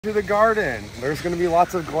To the garden. There's going to be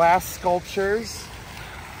lots of glass sculptures.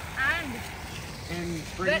 And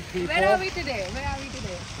bring people. Where are we today?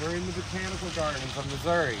 We're in the Botanical Gardens of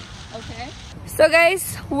Missouri. Okay. So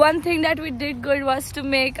guys, one thing that we did good was to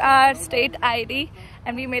make our state ID.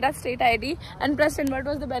 And we made our state ID. And Preston, what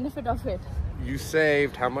was the benefit of it? You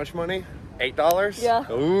saved how much money? $8?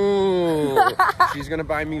 Yeah. Ooh. She's going to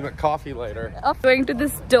buy me a coffee later. Going to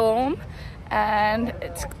this dome. And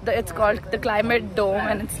it's called the Climate Dome,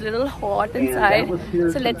 and it's a little hot inside,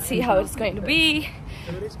 so let's see how it's going to be.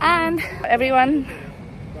 And everyone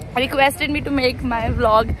requested me to make my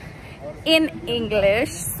vlog in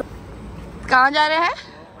English. So, कहाँ जा रहे हैं?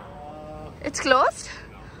 It's closed.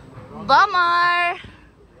 Bummer.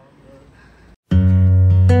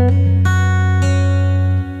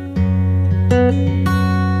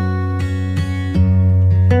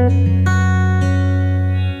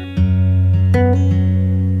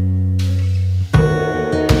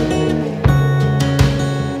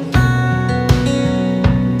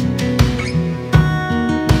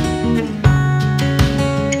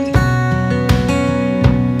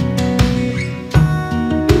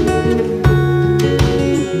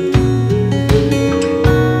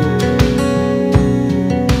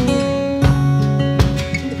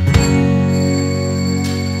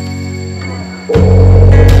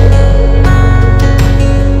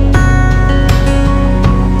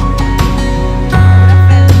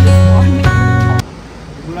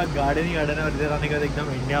 Garden he garden है और इधर आने के बाद एकदम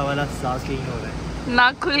इंडिया वाला सांस क्लीन हो रहा है।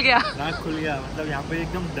 नाक खुल गया मतलब यहाँ पे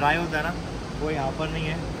एकदम ड्राई होता है ना, वो यहाँ पर नहीं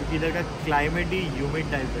है क्योंकि इधर का क्लाइमेट ही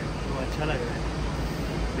ह्यूमिड टाइप है, तो अच्छा लग रहा है,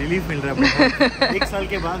 रिलीफ मिल रहा है 1 साल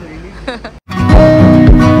के बाद रिलीफ।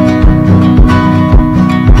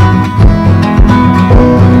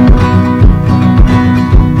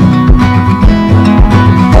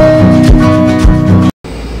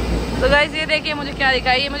 ये देखिए मुझे क्या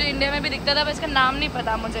दिखा, ये मुझे इंडिया में भी दिखता था, पर इसका नाम नहीं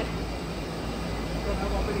पता मुझे।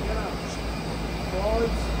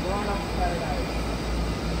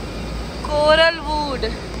 Coral would.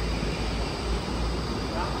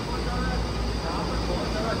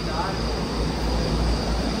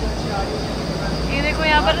 ये देखो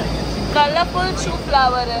यहाँ पर कलरफुल शू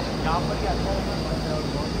फ्लावर है।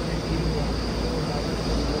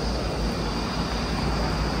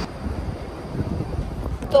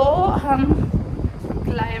 तो हम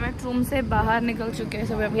क्लाइमेट रूम से बाहर निकल चुके हैं,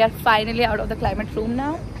 so we are finally out of the climate room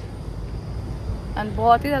now, and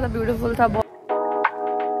बहुत ही ज़्यादा ब्यूटीफुल था।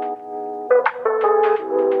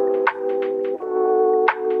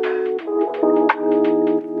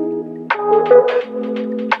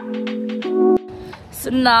 So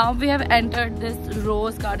now we have entered this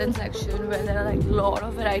rose garden section where there are like a lot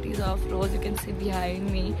of varieties of rose. You can see behind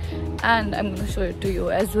me, and I'm going to show it to you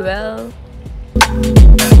as well.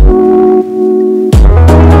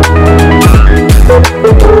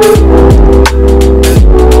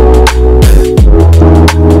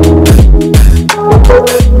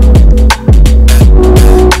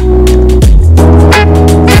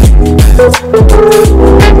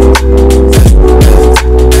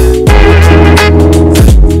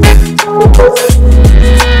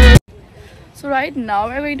 So right now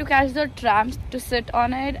we're going to catch the tram to sit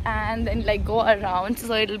on it and then like go around,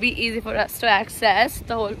 so it'll be easy for us to access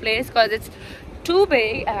the whole place because it's too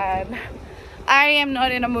big and I am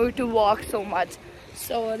not in a mood to walk so much.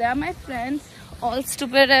 So there are my friends, all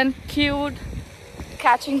stupid and cute,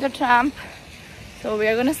 catching the tram. So we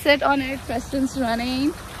are gonna sit on it. Preston's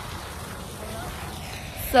running,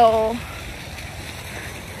 so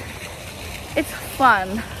it's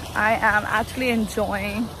fun. I am actually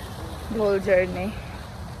enjoying the whole journey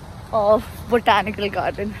of Botanical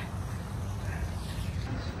Garden.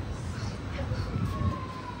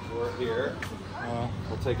 We're here.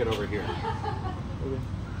 We'll take it over here.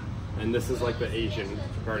 And this is like the Asian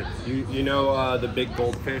garden. You know the big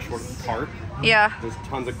goldfish, what carp? Yeah. There's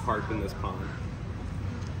tons of carp in this pond.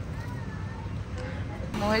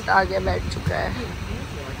 Mohit आगे बैठ चुका है.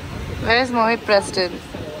 Where is Mohit Preston?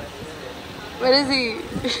 Where is he?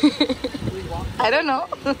 I don't know.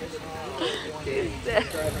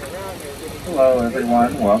 Hello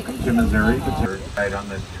everyone, welcome to Missouri Botanical Garden on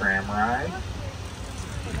this tram ride.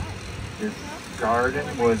 This garden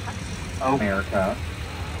was America.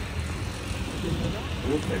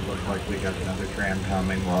 Oops, it looks like we got another tram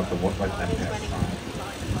coming. We'll have to let them pass by.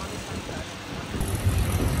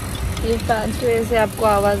 ये fan की वजह से आपको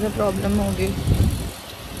आवाज़ में problem होगी.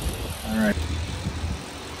 All right.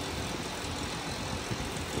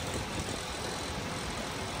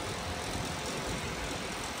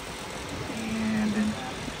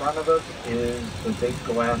 In front of us is the big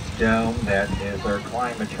glass dome that is our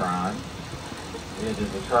climatron. It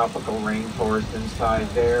is a tropical rainforest inside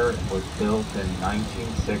there. It was built in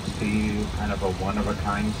 1960, kind of a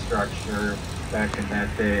one-of-a-kind structure back in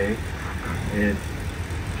that day. It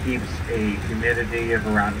keeps a humidity of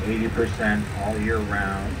around 80% all year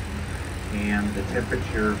round, and the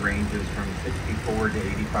temperature ranges from 64 to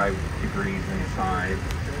 85 degrees inside.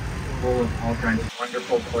 Full of all kinds of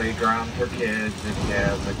wonderful playground for kids. It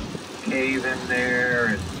has a cave in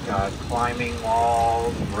there. It's got climbing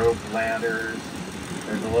walls, rope ladders.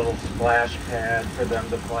 There's a little splash pad for them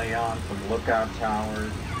to play on, some lookout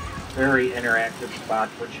towers. Very interactive spot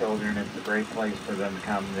for children. It's a great place for them to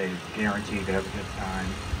come. They're guaranteed to have a good time.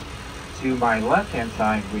 To my left-hand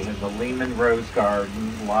side, we have the Lehman Rose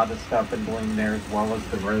Garden. A lot of stuff in bloom there, as well as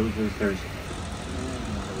the roses. There's,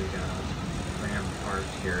 what do we got? Ram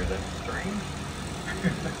parked here. That's strange.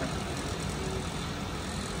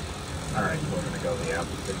 All right, so we're going to go the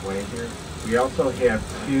opposite way here. We also have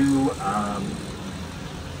two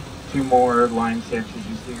more lime sections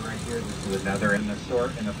you see right here. This is another in the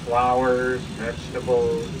flowers,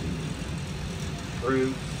 vegetables,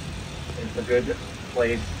 fruits. It's a good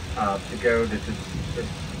place to go to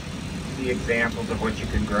see examples of what you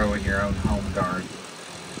can grow in your own home garden.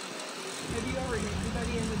 Have you ever hit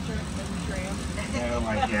anybody in the tram? No,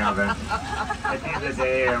 I haven't. At the end of the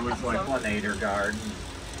day, I was like pollinator garden.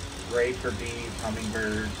 Great for bees,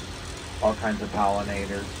 hummingbirds, all kinds of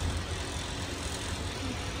pollinators.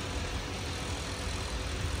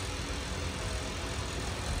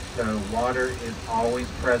 So water is always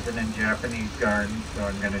present in Japanese gardens, so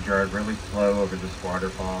I'm going to drive really slow over this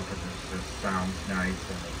waterfall because it just sounds nice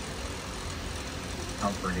and it's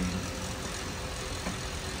comforting.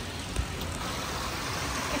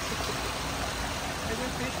 Are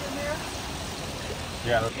there fish in there?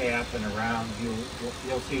 Yeah. Path and around,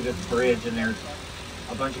 you'll see this bridge, and there's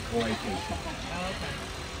a bunch of koi fish. Oh, okay.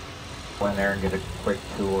 Go in there and get a quick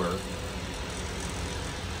tour.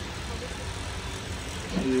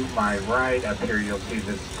 To my right up here, you'll see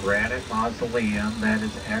this granite mausoleum. That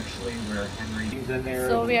is actually where Henry's in there.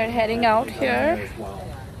 So we are heading out here,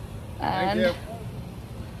 and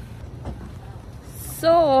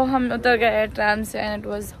so हम उतर गए tram से, and it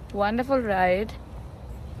was wonderful ride.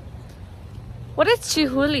 What is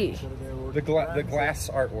Chihuli? The glass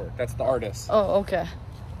artwork. That's the artist. Oh, okay.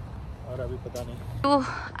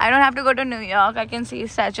 I don't have to go to New York. I can see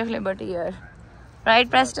Statue of Liberty here, right,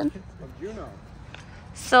 Preston?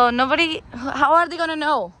 So nobody, how are they gonna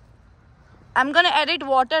know? I'm gonna edit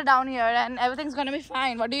water down here and everything's gonna be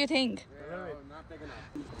fine. What do you think? Not big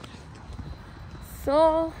enough.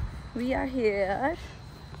 So we are here.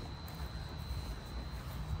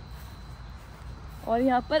 और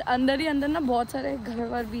यहाँ पर अंदर ही अंदर ना बहुत सारे घर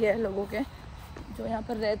वर भी है लोगों के जो यहाँ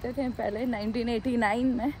पर रहते थे पहले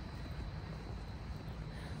 1989 में,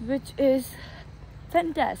 which is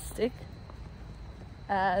fantastic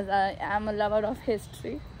as I am a lover of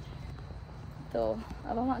history. तो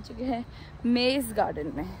अब हम आ चुके हैं मेज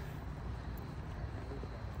गार्डन में,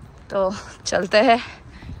 तो चलते हैं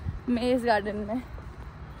मेज गार्डन में.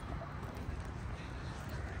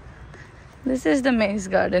 This is the maze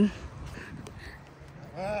garden.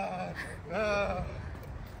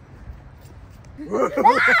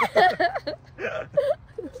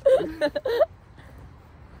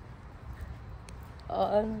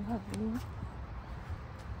 और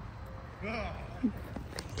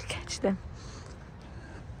to catch them.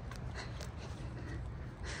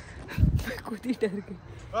 खुद ही डर गई.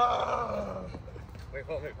 Wait,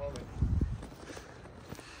 hold me.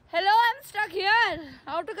 Hello, I'm stuck here.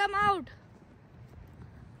 How to come out?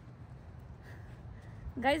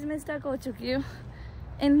 Guys, मैं stuck हो चुकी हूँ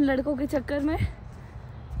इन लड़कों के चक्कर में.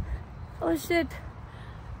 Oh shit.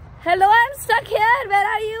 Hello, I'm stuck here. Where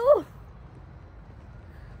are you?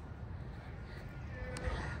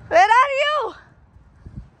 Where are you?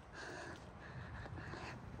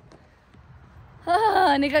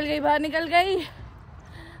 निकल गई, बाहर निकल गई.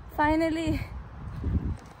 Finally.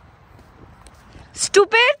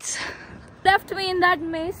 Stupids left me in that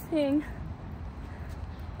maze thing.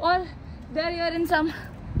 Or they're here in some.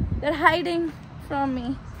 They're hiding from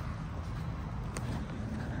me.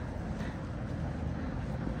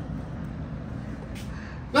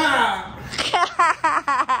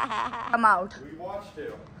 Come out. We watched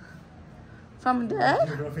you. From there?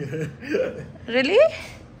 Really?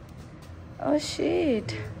 Oh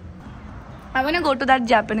shit. I wanna go to that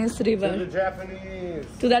Japanese river. To the Japanese.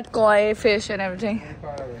 To that koi fish and everything.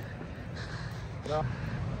 No.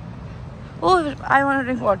 Oh, I wanna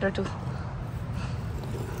drink water too.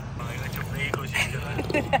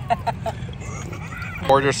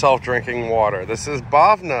 Record yourself drinking water. This is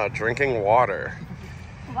Bhavna drinking water.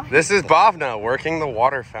 This is Bhavna working the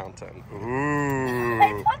water fountain.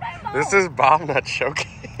 Ooh. This is Bhavna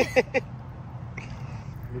choking.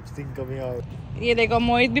 Lipstick coming out. ये देखो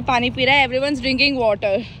मोहित भी पानी P रहा है. Everyone's drinking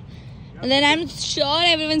water. And then I'm sure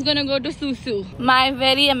everyone's gonna go to Susu. My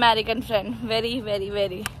very American friend. Very, very,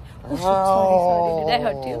 very. Oh, sorry. Did I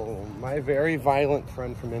hurt you? My very violent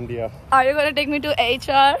friend from India. Are you gonna take me to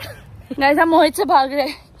HR? Guys, हम मोहित से भाग रहे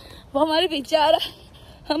हैं. वो हमारे पीछे आ रहा है.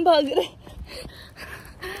 हम भाग रहे हैं.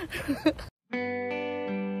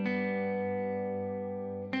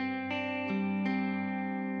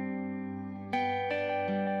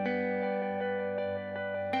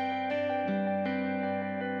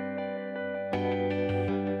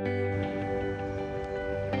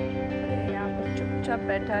 चुपचाप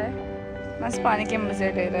बैठा है, बस पानी के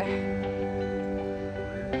मजे ले रहा है.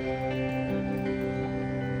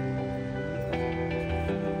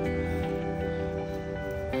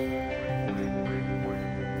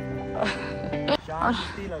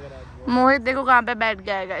 शांति लग रहा है. मोहित देखो कहाँ पे बैठ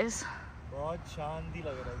गया है गाइस. बहुत शांति लग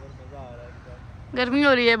रहा है. मजा आ रहा है. गर्मी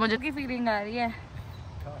हो रही है, मुझे की फीलिंग आ रही है.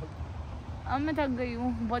 अब मैं थक गई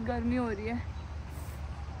हूँ, बहुत गर्मी हो रही है.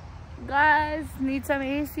 Guys, need some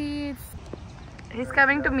AC. He's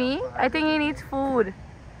coming to me. I think he needs food.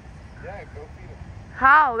 Yeah, go feed him.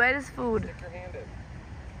 How? Where is food? Stick your hand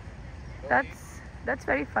in. That's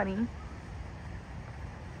very funny.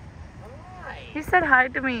 He said hi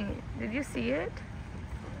to me. Did you see it?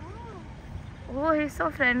 Oh, he's so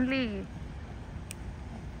friendly.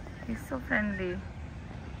 He's so friendly.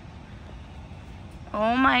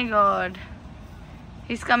 Oh my god.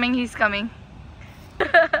 He's coming, he's coming.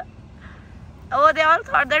 Oh, they all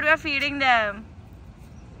thought that we are feeding them.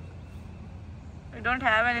 We don't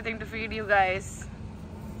have anything to feed you guys.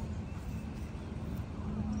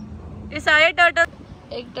 ये सारे turtle.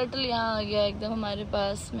 एक turtle यहाँ आ गया एकदम हमारे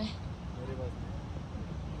पास में.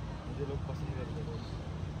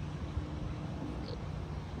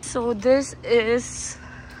 So this is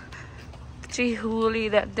Chihuli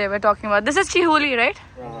that they were talking about. This is Chihuli, right?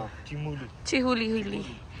 Chimuli. Chihuli.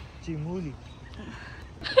 Chimuli.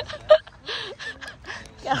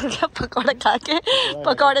 क्या हो गया? पकौड़े खा के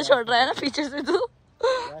पकौड़े छोड़ रहा है ना पीछे से तू.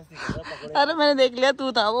 अरे मैंने देख लिया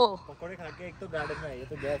तू था वो. पकौड़े खा के एक तो गार्डन में आई है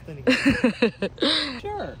तो गैस तो निकल.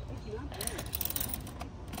 Sure.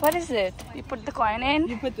 What is it? You put the coin in?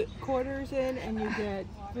 You put the quarters in and you get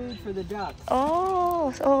food for the ducks.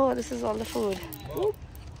 Oh, this is all the food. Oop,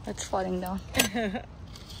 it's falling down.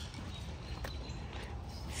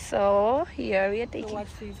 So here we are So taking.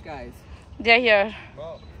 watch these guys. They're here.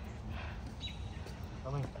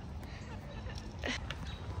 Coming.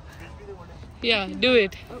 Yeah, do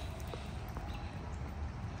it.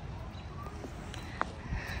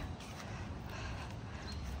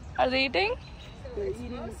 Are they eating? They're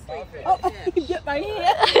eating. Oh, get my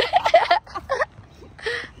hand.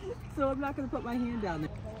 So I'm not going to put my hand down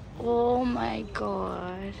there. Oh my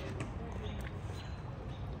god.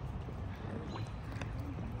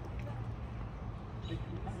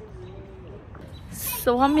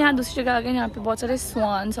 So हम यहाँ दूसरी जगह आ गए. यहाँ पे बहुत सारे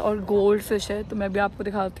swans और गोल्ड फिश है, तो मैं भी आपको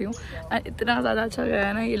दिखाती हूँ. इतना ज़्यादा अच्छा गया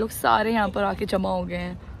है ना, ये लोग सारे यहाँ पर आके जमा हो गए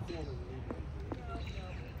हैं.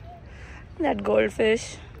 That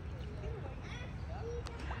goldfish.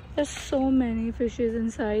 There's so many fishes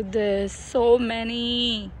inside this. So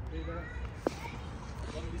many.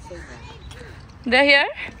 They're here?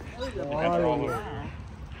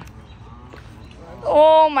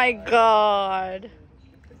 Oh my god.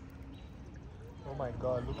 Oh my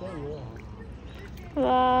god, look at you.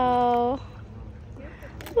 Wow.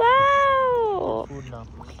 Wow. Food now.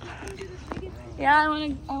 Yeah, I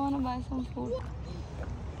wanna buy some food.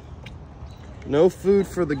 No food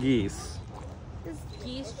for the geese. This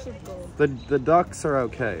geese should go. The ducks are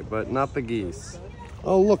okay, but not the geese.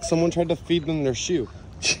 Oh look, someone tried to feed them their shoe.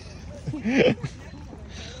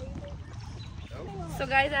 So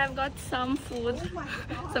guys, I've got some food,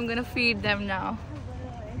 so I'm gonna feed them now.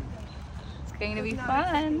 It's going to be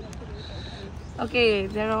fun. Okay,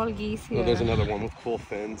 they're all geese here. Oh, there's another one with cool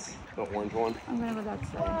fins, the orange one. I'm gonna go that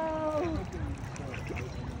side.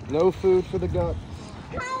 No food for the ducks.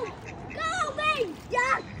 Go away,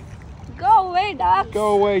 ducks! Go away, ducks!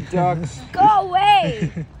 Go away, ducks. Go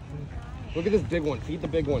away! Look at this big one. Feed the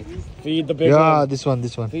big one. Feed the big Yeah, one. this one.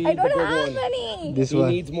 Feed I don't the big have one. any! This He one.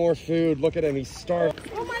 needs more food. Look at him. He's starved.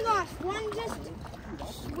 Oh my gosh, one just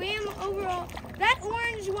swam over all. That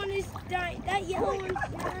orange one is dying. That yellow one's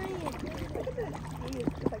dying. Look at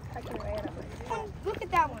that one. Look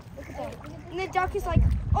at that one. And the duck is like,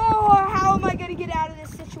 oh, how am I going to get out of this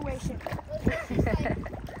situation?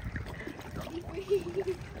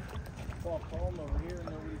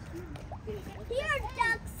 Here,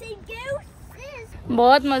 ducks.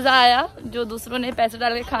 बहुत मज़ा आया। जो दूसरों ने पैसे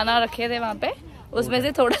डाल के खाना रखे थे वहाँ पे, उसमें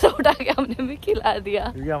से थोड़ा सा उठा के हमने भी खिला दिया,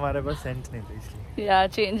 क्योंकि हमारे पास सेंस नहीं था इसलिए। या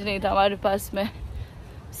चेंज नहीं था हमारे पास में,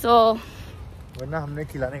 सो वरना हमने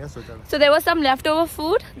खिलाने का सोचा था। So there was some leftover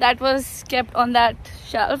food that was kept on that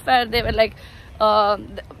shelf where they were like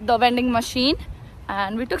the vending machine,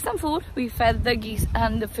 and we took some food, we fed the geese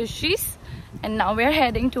and the fishies, and now we are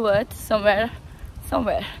heading towards somewhere.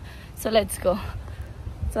 So let's go.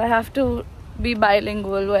 So I have to be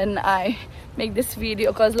bilingual when I make this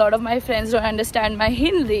video because a lot of my friends don't understand my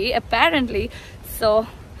Hindi apparently. So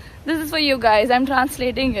this is for you guys. I'm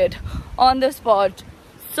translating it on the spot.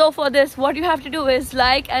 So for this, what you have to do is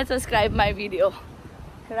like and subscribe my video,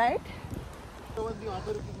 right?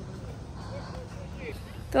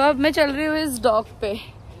 तो अब मैं चल रही हूँ इस dog पे,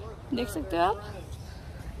 देख सकते हो आप,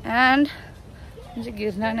 and मुझे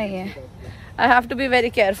गिरना नहीं है. I have to be very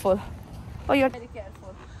careful. Oh, you're very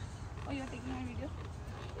careful. Oh, you're taking my video.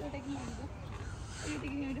 You're taking my video. Oh, you're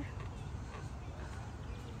taking my video.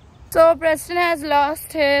 So Preston has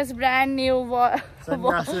lost his brand new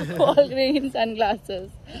Walgreens sunglasses.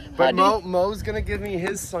 But Mo's gonna give me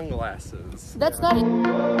his sunglasses. That's not.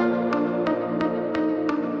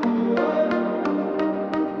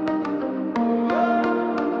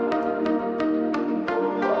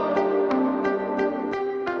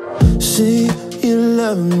 Say you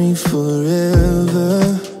love me forever.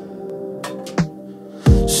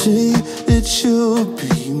 Say that you'll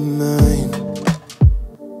be mine.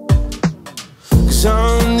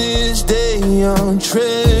 On this day I'll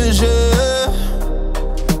treasure.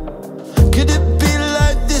 Could it be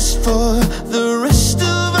like this for the rest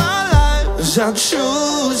of our lives? I'll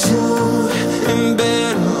choose you in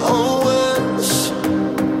better or worse.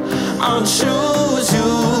 I'll choose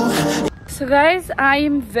you. So guys, I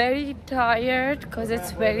am very tired because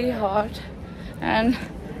it's very hot, and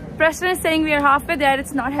Preston is saying we are halfway there.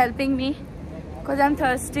 It's not helping me because I'm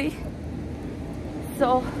thirsty.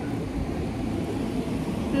 So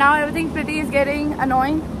now everything pretty is getting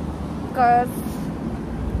annoying because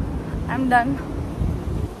I'm done.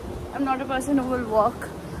 I'm not a person who will walk.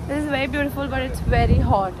 This is very beautiful, but it's very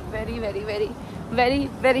hot.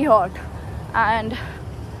 Very hot. And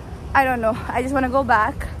I don't know. I just want to go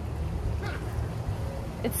back.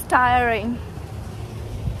 It's tiring.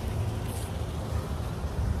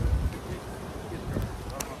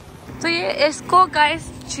 तो ये इसको guys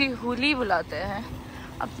चिहुली बुलाते हैं.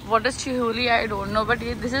 What is chihuli? I don't know, but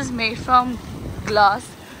this is made from glass.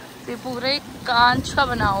 ये पूरे कांच का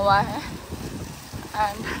बना हुआ है,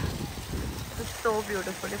 and it's so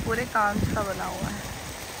beautiful. ये पूरे कांच का बना हुआ है.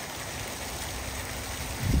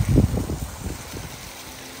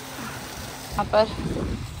 यहाँ पर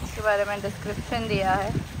इसके बारे में डिस्क्रिप्शन दिया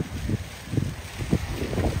है.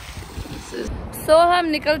 So हम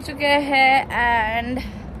निकल चुके हैं, and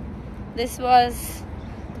this was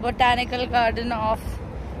Botanical Garden of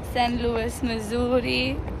St. Louis, Missouri.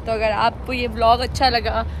 तो अगर आपको ये ब्लॉग अच्छा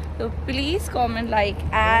लगा तो please comment, like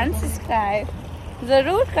and subscribe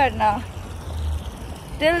ज़रूर करना.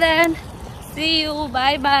 Till then, see you.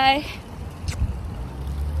 Bye bye.